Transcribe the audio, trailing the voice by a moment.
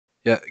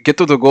Yeah, get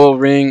to the goal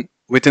ring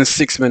within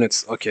 6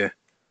 minutes. Okay.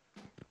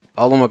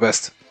 I'll do my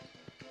best.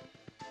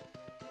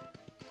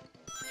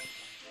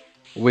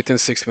 Within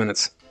 6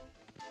 minutes.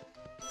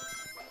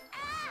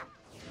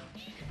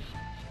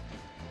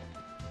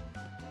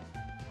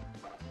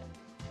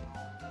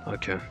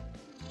 Okay.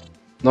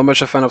 Not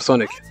much a fan of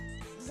Sonic.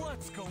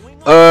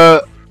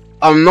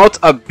 I'm not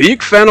a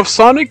big fan of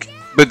Sonic,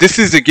 but this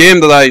is a game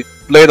that I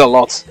played a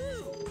lot.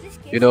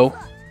 You know?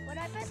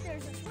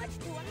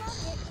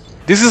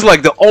 This is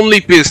like the only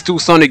PS2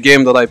 Sonic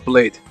game that I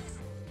played.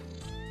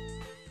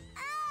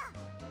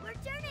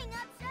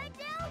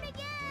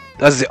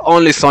 That's the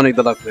only Sonic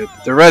that I played.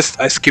 The rest,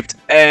 I skipped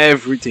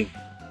everything.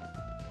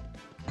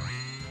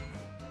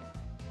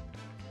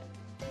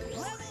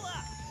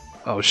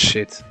 Oh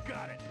shit.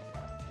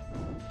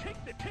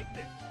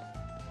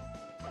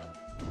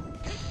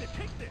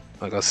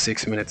 I got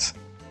 6 minutes.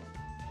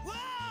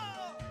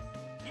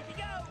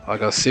 I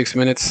got 6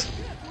 minutes.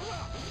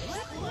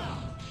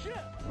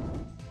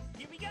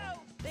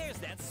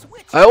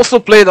 I also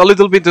played a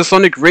little bit the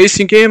Sonic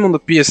Racing game on the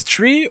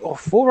PS3 or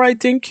 4, I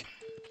think.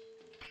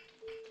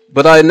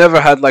 But I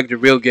never had like the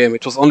real game,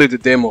 it was only the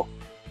demo.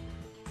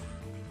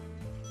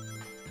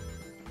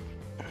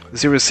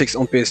 06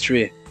 on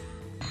PS3.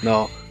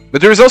 No.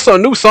 But there is also a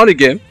new Sonic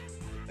game.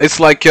 It's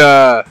like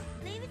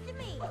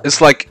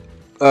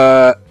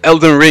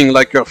Elden Ring,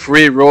 like a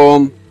free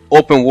roam,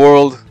 open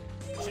world.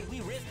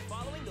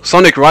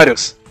 Sonic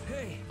Riders.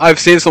 I've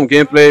seen some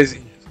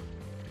gameplays.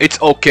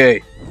 It's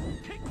okay.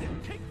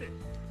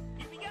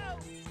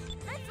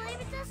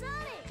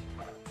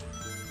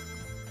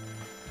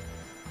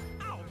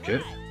 Okay.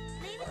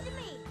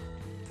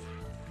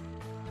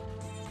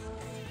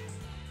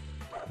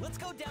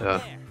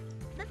 Yeah.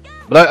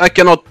 But I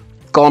cannot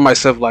call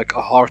myself like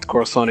a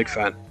hardcore Sonic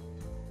fan.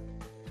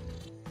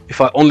 If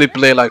I only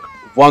play like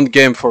one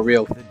game for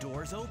real.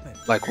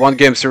 Like one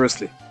game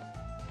seriously.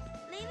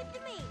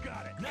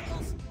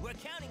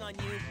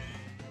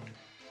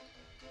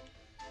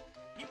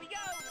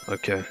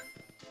 Okay.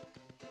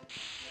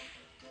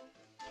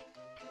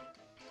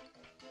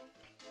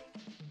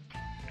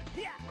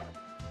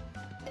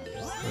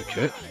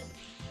 Okay.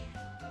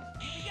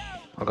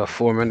 I got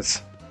 4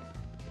 minutes.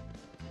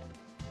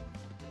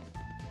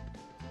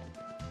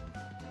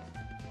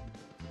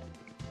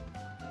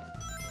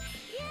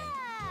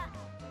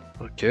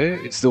 Okay,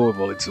 it's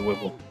doable, it's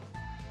doable.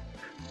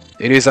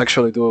 It is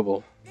actually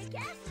doable.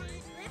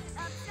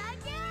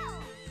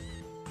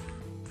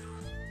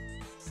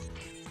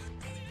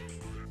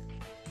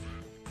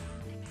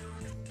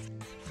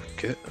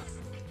 Okay.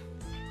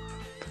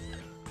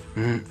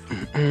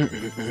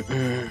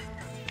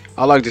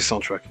 I like this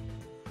soundtrack.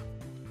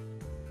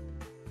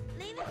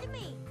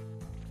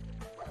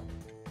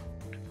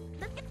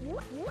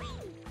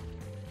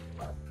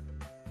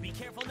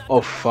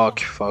 Oh fuck,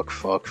 fuck,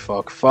 fuck,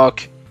 fuck,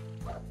 fuck.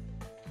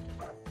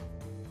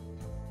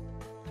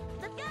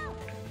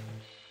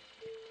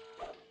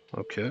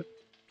 Okay.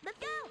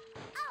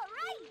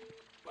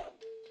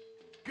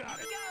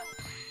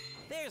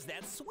 There's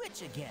that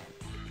switch again.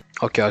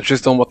 Okay, I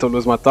just don't want to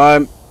lose my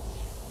time,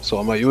 so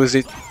I'm gonna use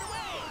it.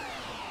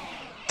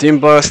 Team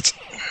burst.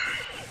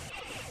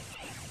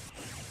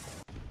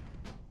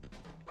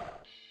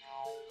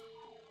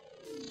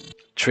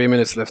 Three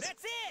minutes left.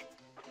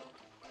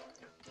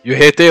 You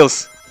hate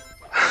Tails.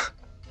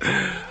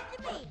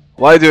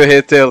 Why do you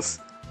hate Tails?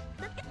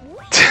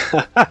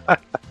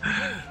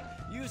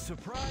 You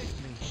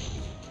surprised me.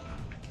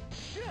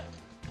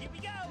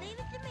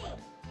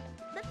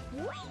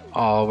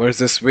 Oh, where's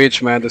the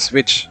switch, man? The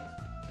switch.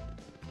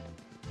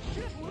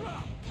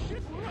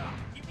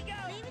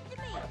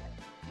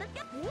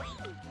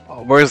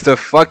 Oh, where's the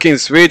fucking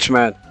switch,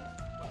 man?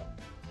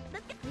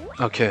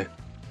 Okay.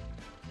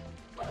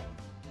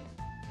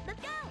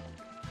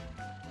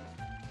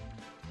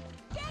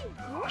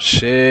 Oh,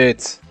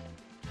 shit.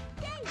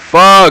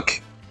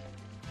 Fuck.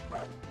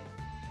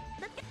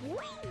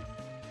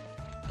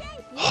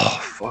 Oh,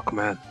 fuck,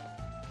 man.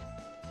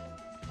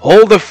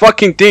 Hold the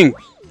fucking thing.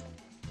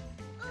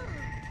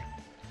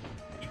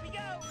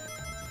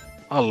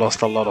 I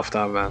lost a lot of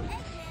time, man.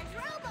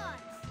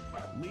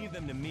 Leave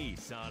them to me,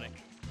 Sonic.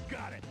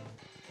 Got it.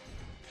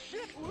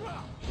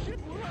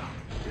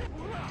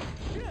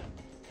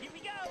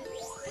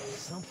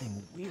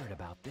 Something weird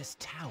about this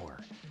tower.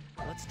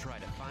 Let's try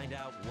to find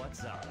out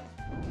what's up.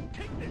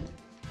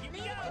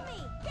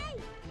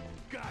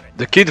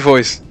 The kid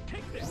voice.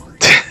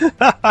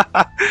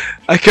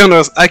 I can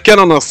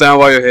understand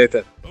why you hate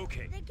it.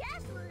 Okay.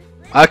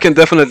 I can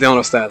definitely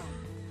understand.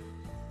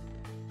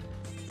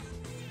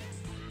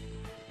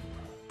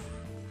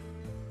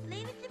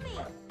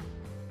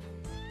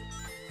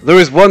 There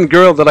is one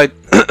girl that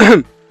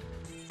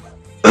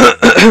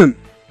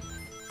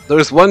there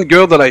is one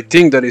girl that I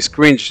think that is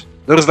cringe.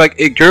 There is like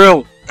a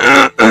girl.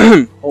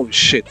 Holy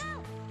shit.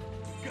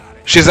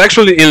 She's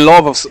actually in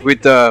love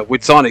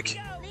with Sonic.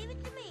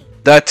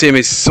 That team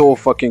is so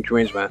fucking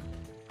cringe, man.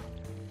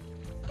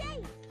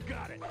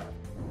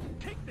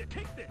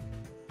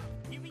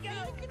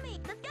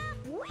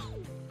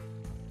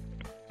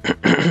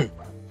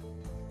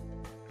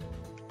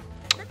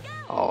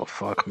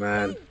 Fuck,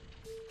 man.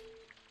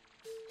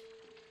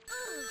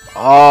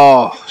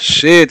 Oh,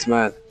 shit,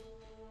 man.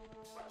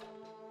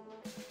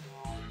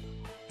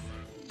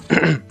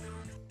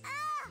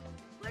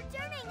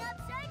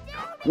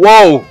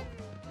 Whoa!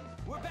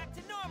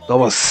 That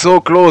was so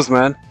close,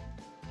 man.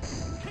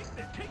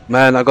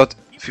 Man, I got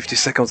 50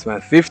 seconds,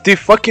 man. 50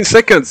 fucking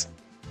seconds!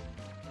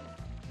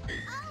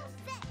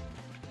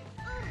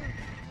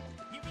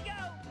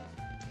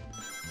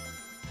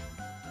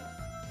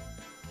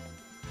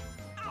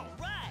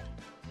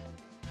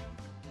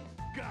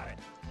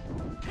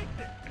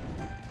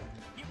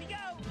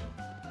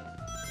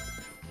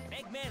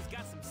 Eggman's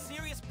got some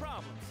serious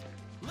problems.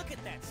 Look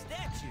at that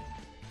statue.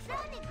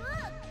 Sonic,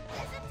 look!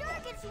 There's a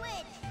target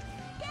switch!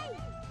 Yay!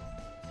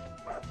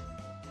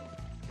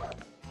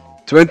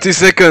 20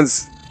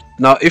 seconds!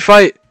 Now, if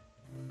I...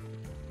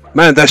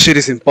 Man, that shit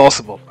is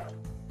impossible.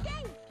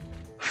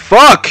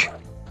 Fuck!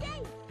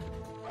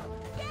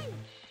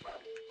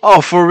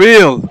 Oh, for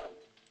real?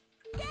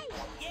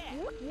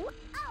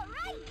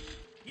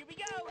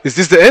 Is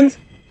this the end?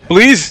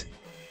 Please?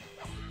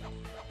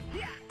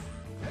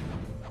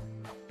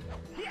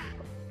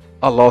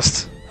 I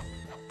lost.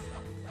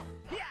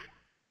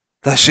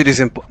 That shit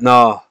is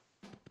Nah.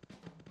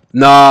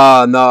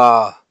 Nah,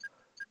 nah.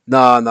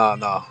 Nah, nah,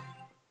 nah.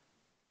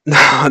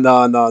 Nah,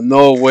 nah, nah.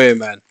 No way,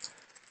 man.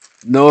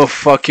 No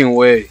fucking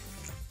way.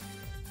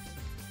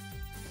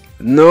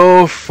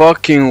 No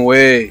fucking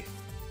way.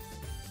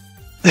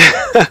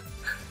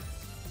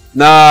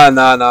 Nah,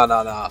 nah, nah,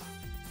 nah, nah.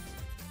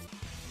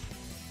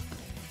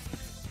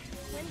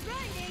 When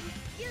grinding,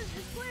 use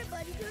the square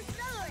button to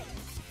accelerate,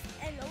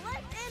 and the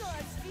left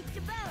analog stick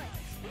to balance.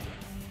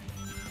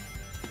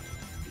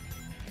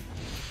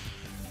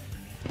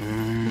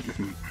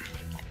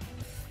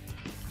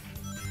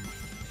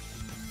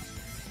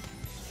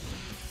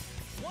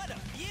 What a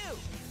view!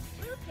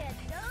 Look at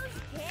those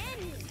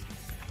canyons.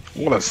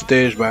 What a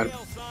stage, man.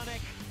 Real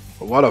Sonic.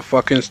 What a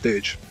fucking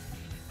stage.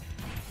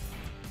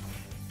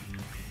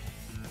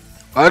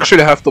 I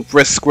actually have to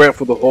press square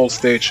for the whole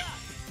stage.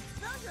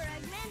 Those are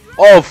Eggman's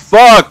Oh,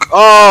 fuck!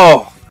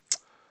 Oh!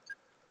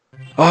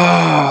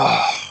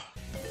 Oh!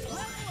 Level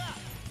up!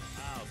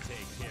 I'll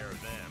take care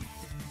of them.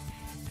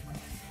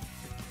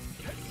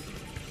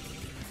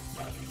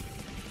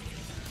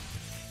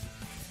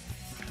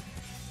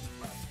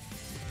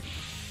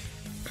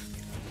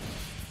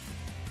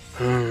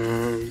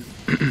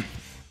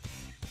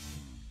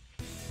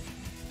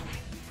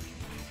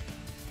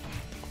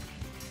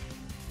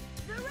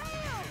 the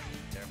rail!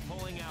 They're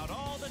pulling out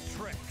all the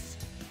tricks.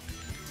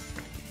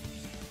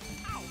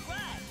 All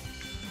right.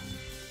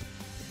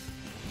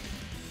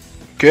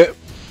 Okay.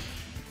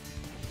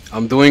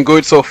 I'm doing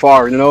good so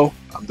far, you know?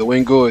 I'm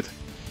doing good.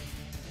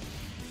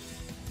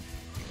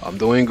 I'm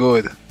doing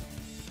good.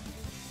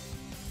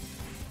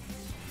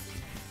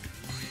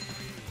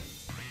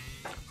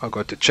 I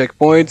got the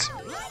checkpoint.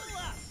 Level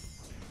up!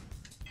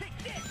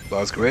 Take this!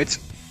 That's great.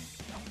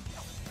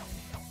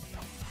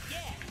 Yeah!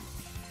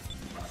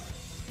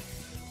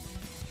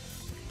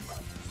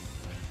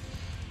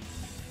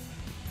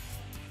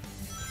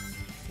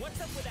 What's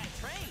up with that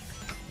train?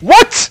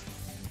 What?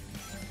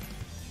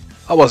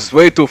 I was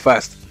way too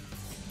fast.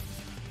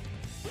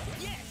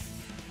 Yes!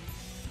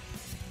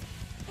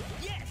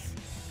 Yes!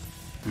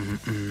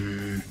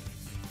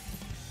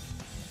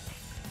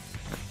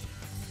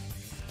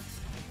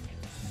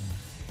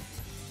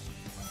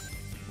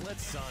 Let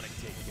Sonic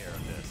take care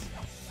of this.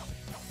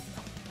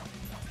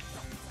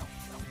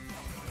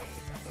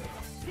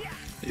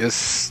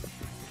 Yes.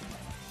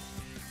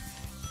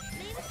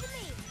 Leave it to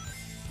me.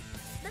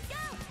 Let's go!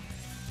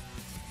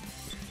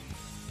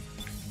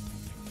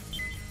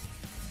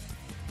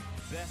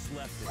 Best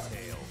left to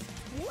tails.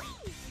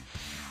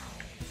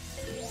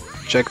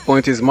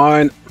 Checkpoint is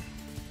mine.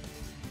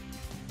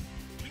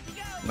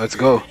 Let's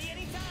go. Ready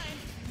anytime.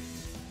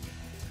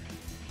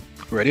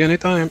 Ready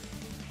anytime.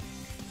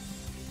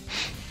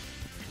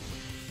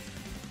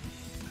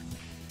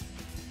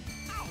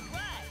 All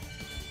right.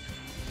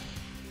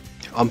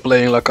 I'm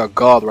playing like a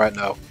god right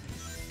now.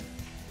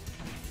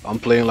 I'm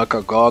playing like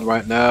a god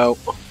right now.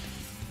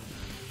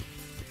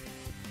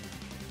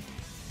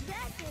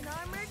 That's an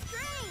armored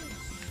train!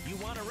 You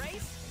want a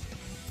race?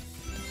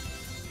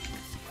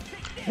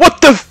 What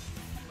the f-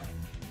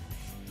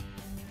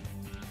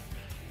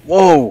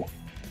 Whoa!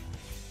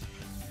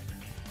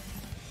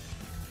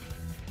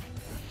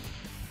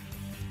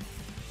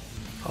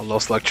 I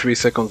lost like 3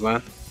 seconds,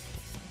 man.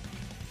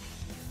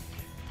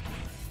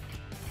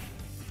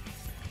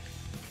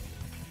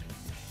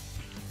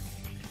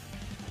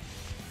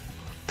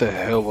 What the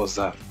hell was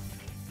that?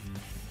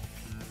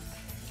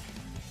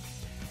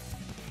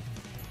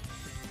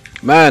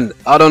 Man,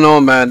 I don't know,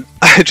 man.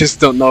 I just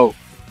don't know.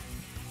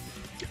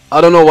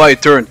 I don't know why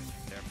it turned.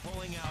 They're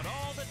pulling out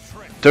all the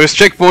tricks. There is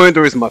checkpoint,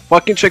 there is my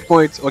fucking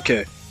checkpoint. Okay.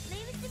 Leave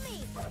it to me.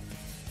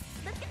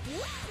 Let's go!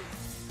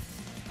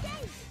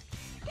 Yay!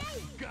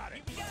 Yay! Got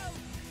it.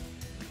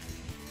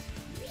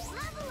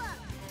 Level up!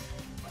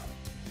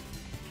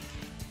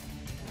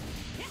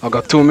 I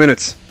got 2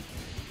 minutes.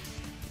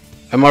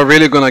 Am I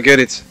really gonna get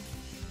it?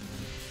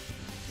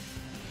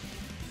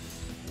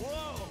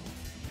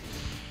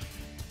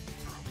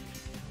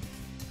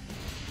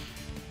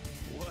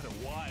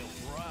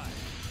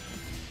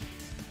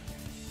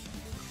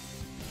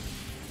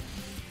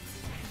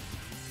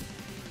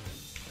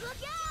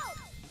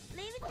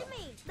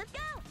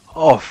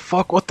 Oh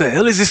fuck, what the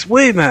hell is this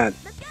way, man?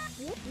 Let's go.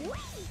 Whee!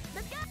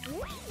 Let's go.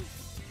 Whee!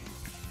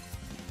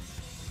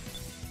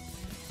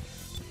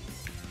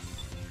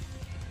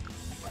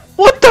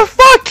 What the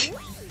fuck? Whee!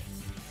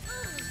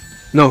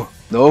 No,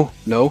 no,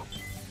 no.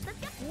 Let's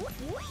go.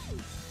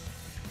 Whee!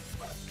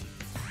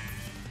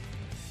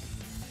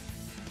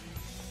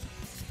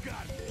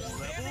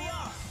 Level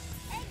up.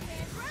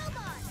 Eggman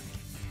robot.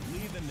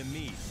 Leave them to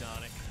me,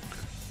 Sonic.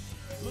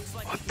 Looks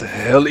like What the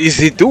hell is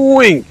he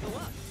doing? go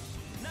up.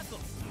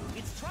 Knuckles,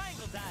 it's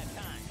triangle dive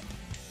time.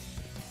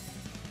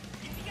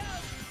 Here we go.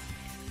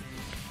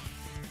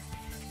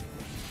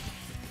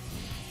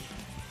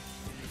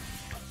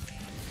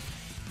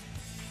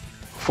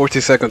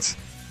 40 seconds.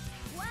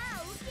 Wow,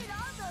 look at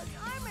all those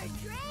armored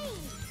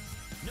trains.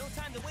 No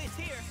time to waste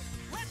here.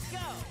 Let's go.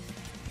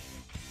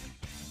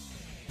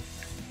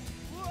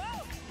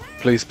 Whoa.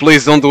 Please,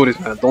 please don't do this,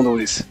 man. Don't do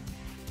this.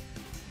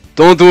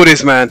 Don't do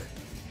this, man.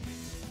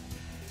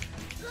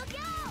 Look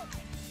out.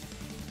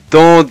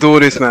 Don't do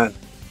this, man.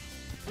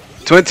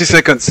 20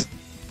 seconds.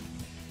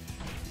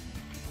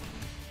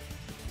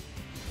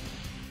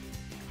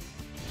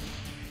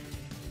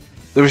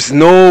 There is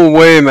no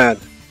way, man.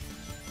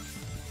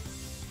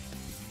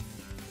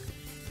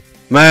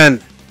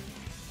 Man.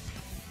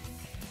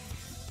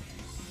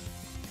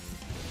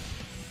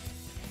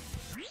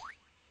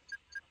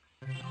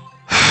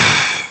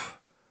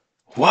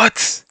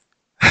 What?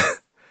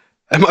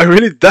 Am I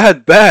really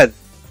that bad?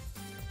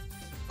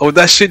 Oh,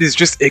 that shit is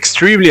just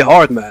extremely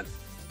hard, man.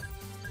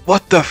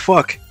 What the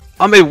fuck?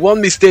 I made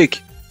one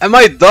mistake. Am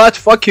I that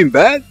fucking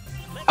bad?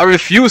 I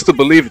refuse to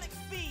believe it.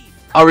 Speed.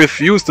 I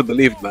refuse to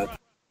believe it, man.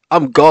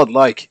 I'm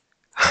godlike.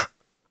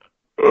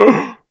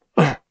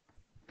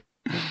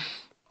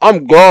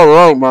 I'm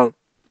godlike, man.